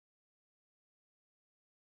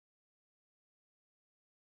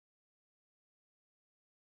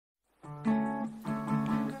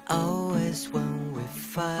Always when we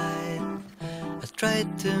fight, I try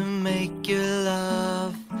to make you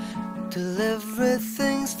laugh till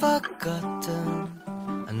everything's forgotten.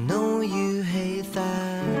 I know you hate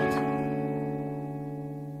that.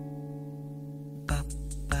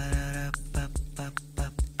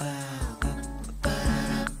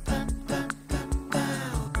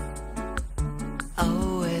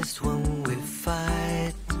 Always when we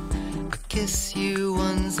fight, I kiss you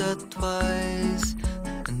once or twice,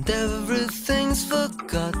 and everything's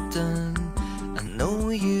forgotten. I know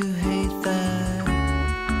you hate that.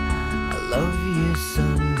 I love you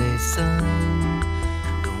Sunday sun,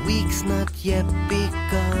 the week's not yet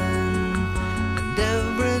begun, and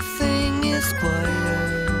everything is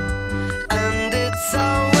quiet, and it's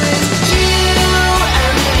always you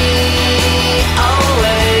and me,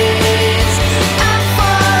 always and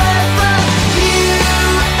forever. You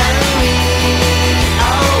and me,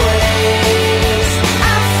 always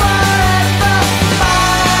and forever. Ba,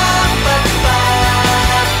 ba, ba,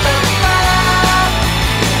 ba, ba.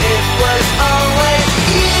 It was always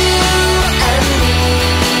you and me,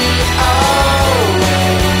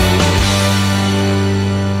 always.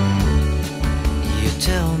 You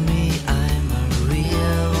tell me I'm a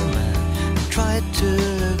real man, try to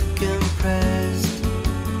look impressed,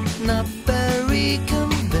 not very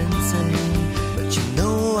convincing, but you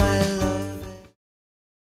know I love it.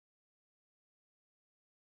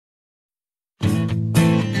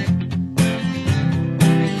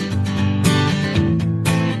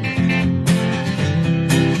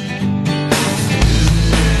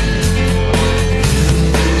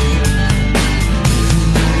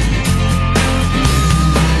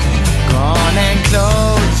 Gone and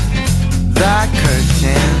close the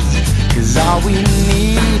curtains, 'cause all we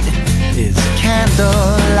need is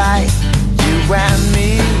candlelight. You and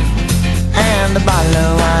me, and a bottle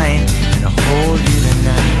of wine, and I'll hold you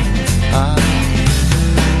tonight.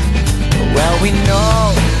 Well, we know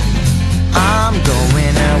I'm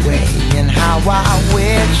going away, and how I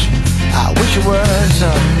wish it was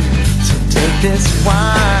up. So take this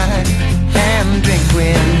wine and drink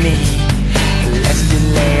with me. Let's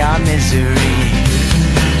delay our misery.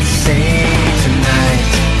 Sing tonight,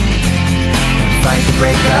 fight the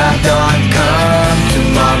break of dawn. Come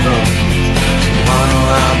tomorrow, tomorrow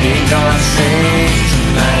I'll be gone. Sing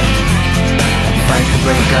tonight, fight the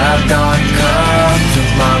break of dawn. Come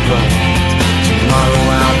tomorrow, tomorrow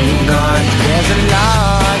I'll be gone. There's a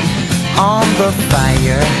log on the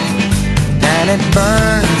fire, and it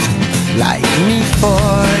burns like me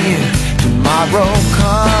for you. Tomorrow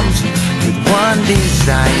comes with one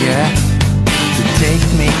desire, to take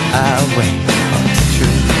me away from the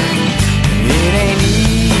truth. It ain't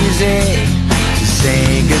easy to say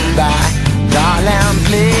goodbye, darling,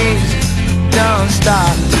 please don't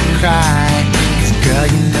stop to cry, 'cause girl,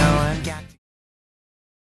 you know I've got to.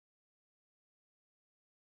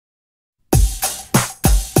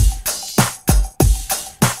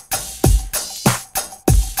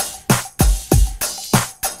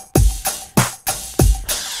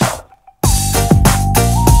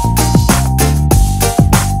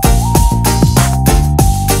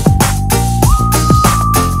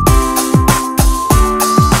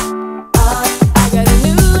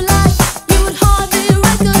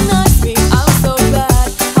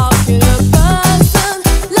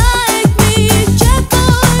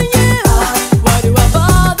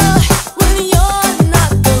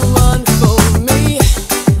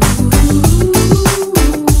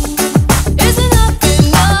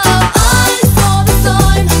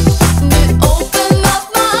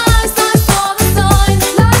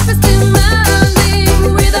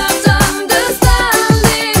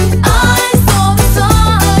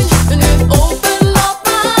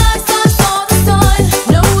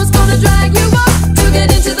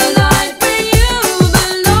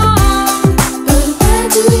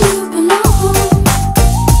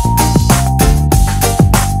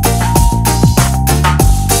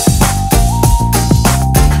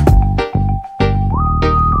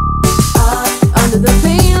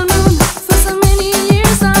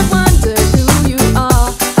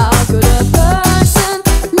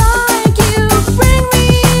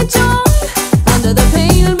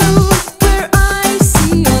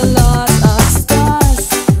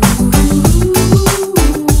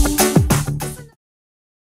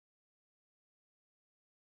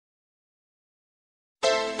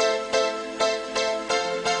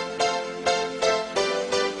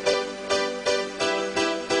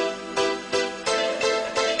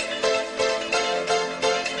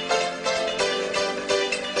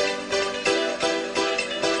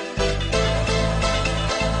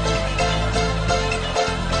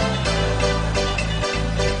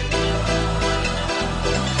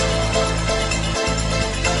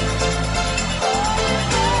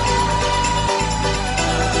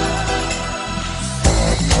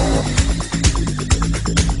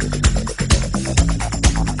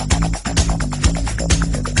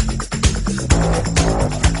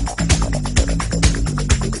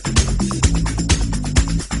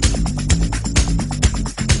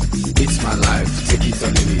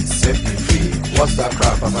 please set me free. What's that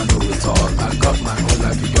crap? Papa know it all. I got my own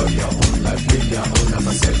life, you got your own life. Live your own life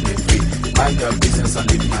and set me free. Mind your business and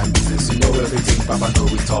live my business. You know everything, Papa know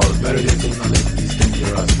it all. Very little knowledge is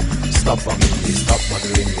dangerous. Stop bugging me, stop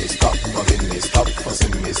bothering me, stop bugging me, stop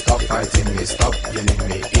fussing me, stop fighting me, stop yelling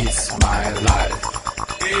me. It's my life.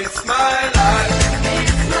 It's my life.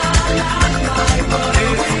 It's my life, my boy.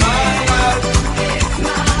 It's my life. It's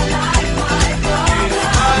my life, my boy. It's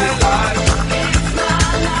my life. It's my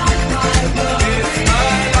life, my boy. It's my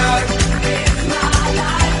life. It's my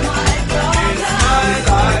life, my boy. It's my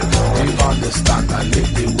life. Do you understand? I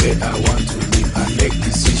live the way I want to live. I make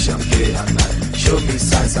decisions day and night. Show me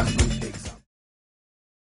signs and good examples.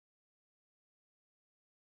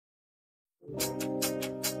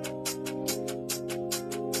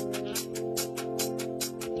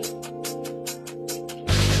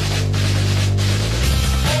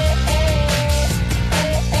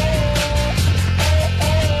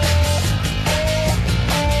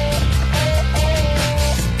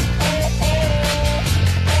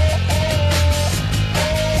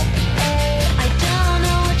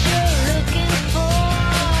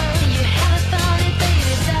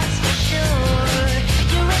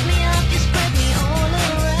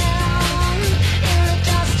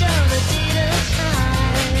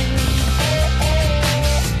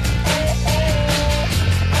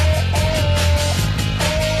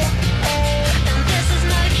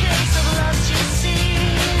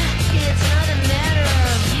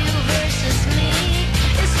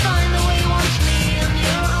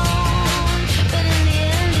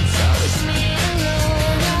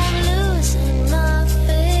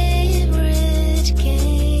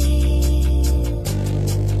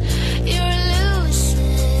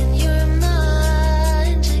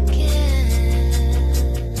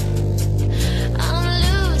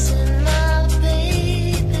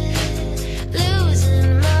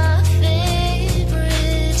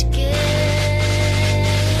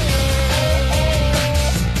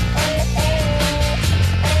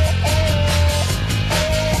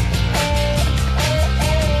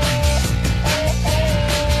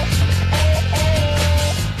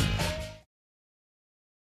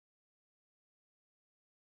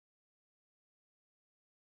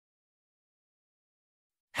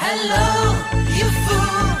 Hello, you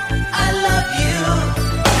fool, I love you.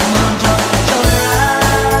 Come on, join the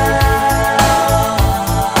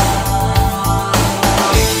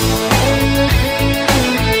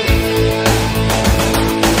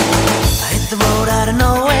I hit the road out of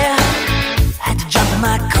nowhere, had to jump in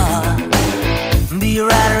my car, be a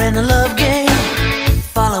rider in a love game,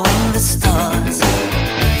 following the stars.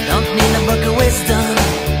 Don't need a book of wisdom,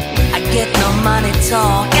 I get no money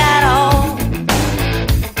talk at all.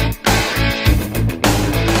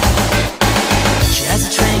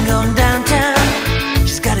 Going downtown,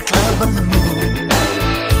 she's got a club on the moon,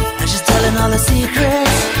 and she's telling all her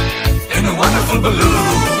secrets in a wonderful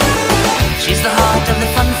balloon. She's the heart of the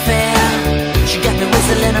fun fair, she got me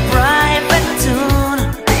whistling a private tune,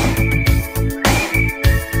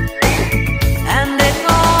 and it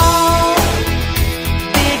all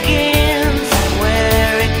begins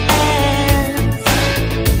where it ends,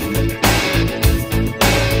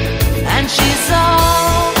 and she's all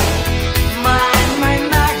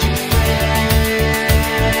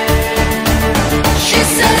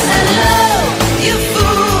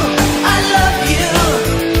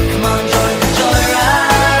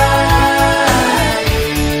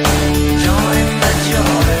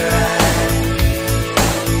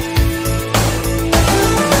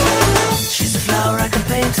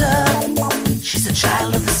she's a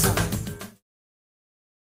child of the sun.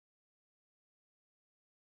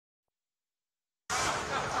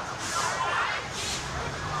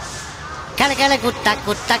 Kala kala kutta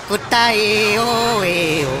kutta kutta eo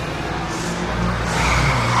eo.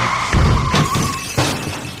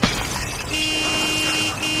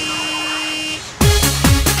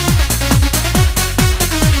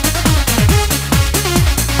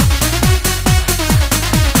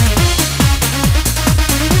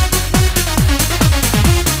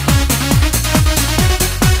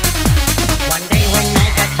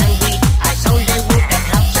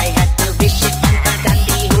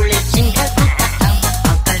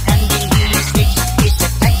 Uncle Gandhi, he is rich, he's a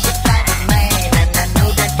taxi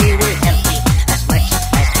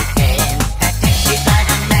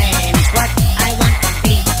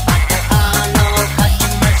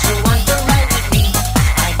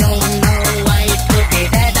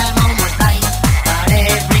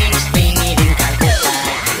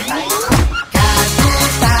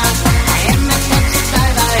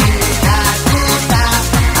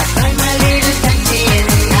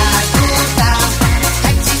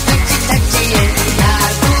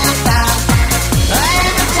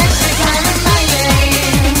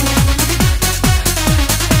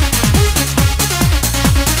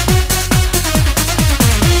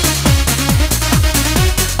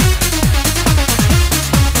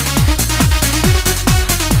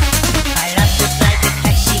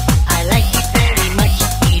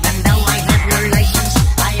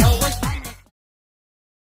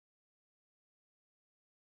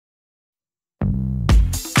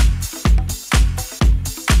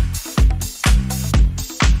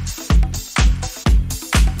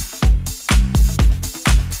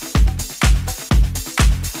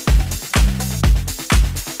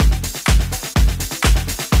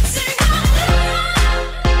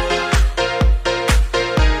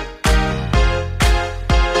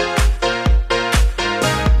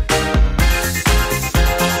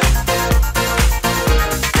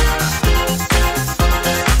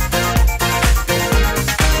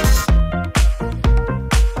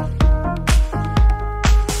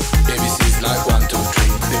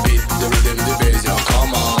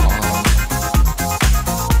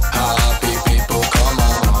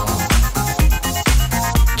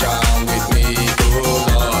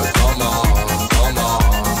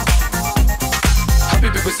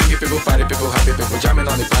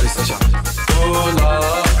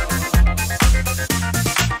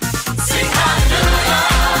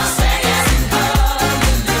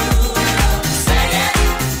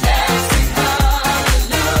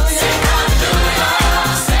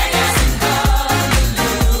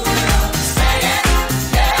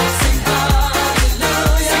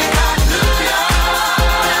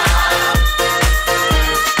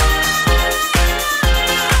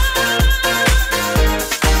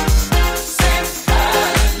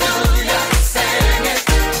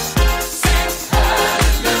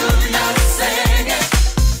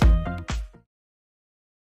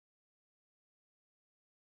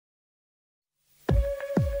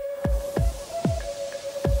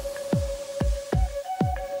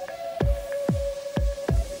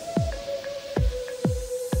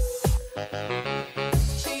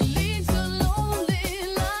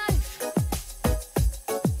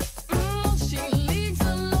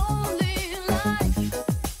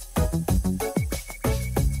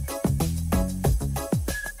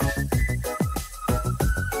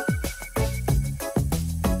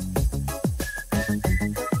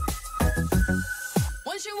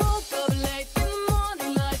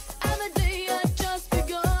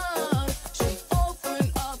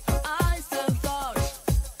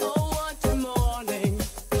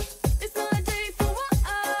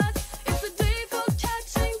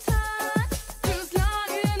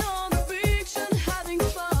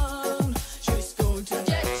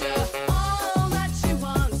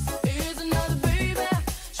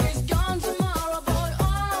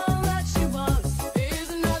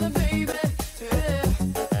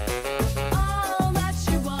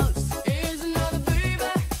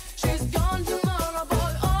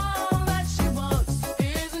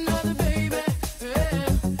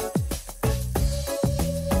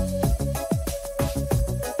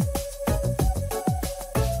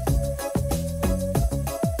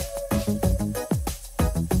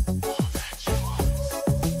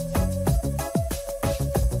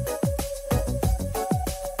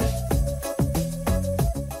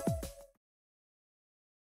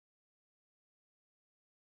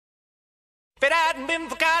If it hadn't been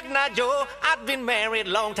for Cotton Eye Joe, I'd been married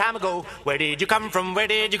a long time ago. Where did you come from? Where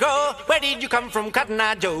did you go? Where did you come from, Cotton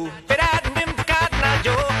Eye Joe? If it hadn't been for Cotton Eye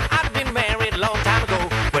Joe, I'd been married a long time ago.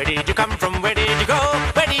 Where did you come from? Where did you go?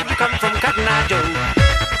 Where did you come from, Cotton Eye Joe?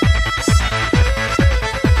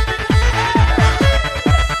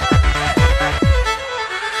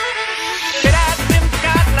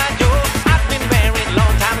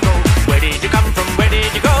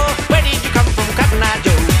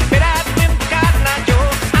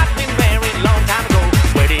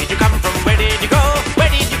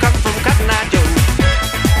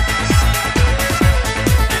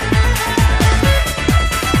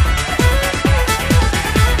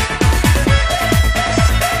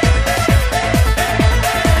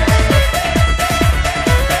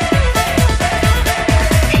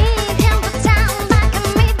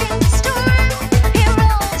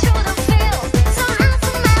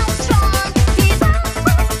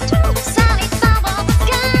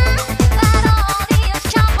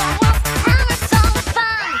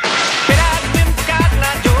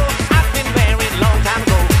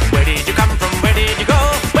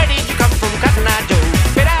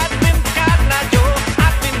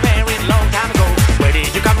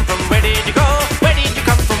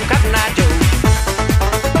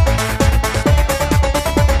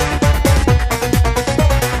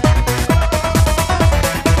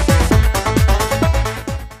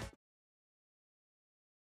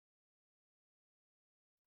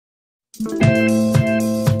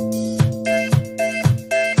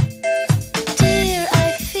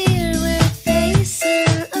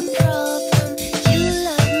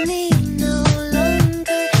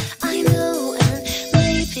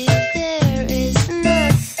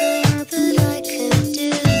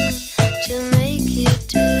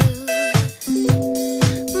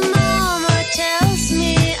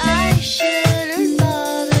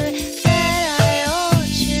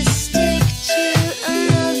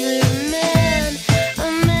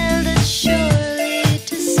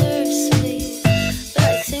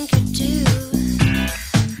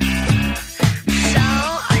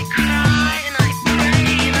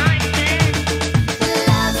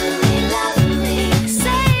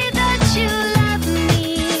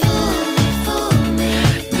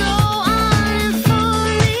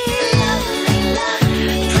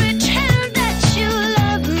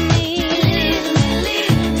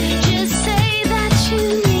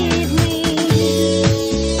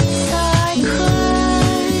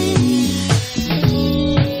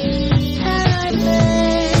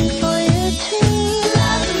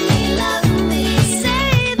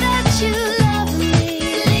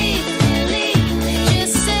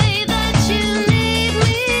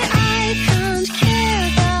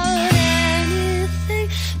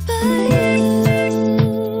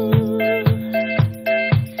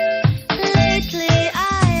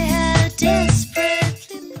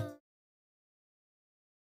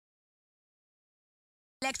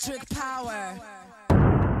 Electric power.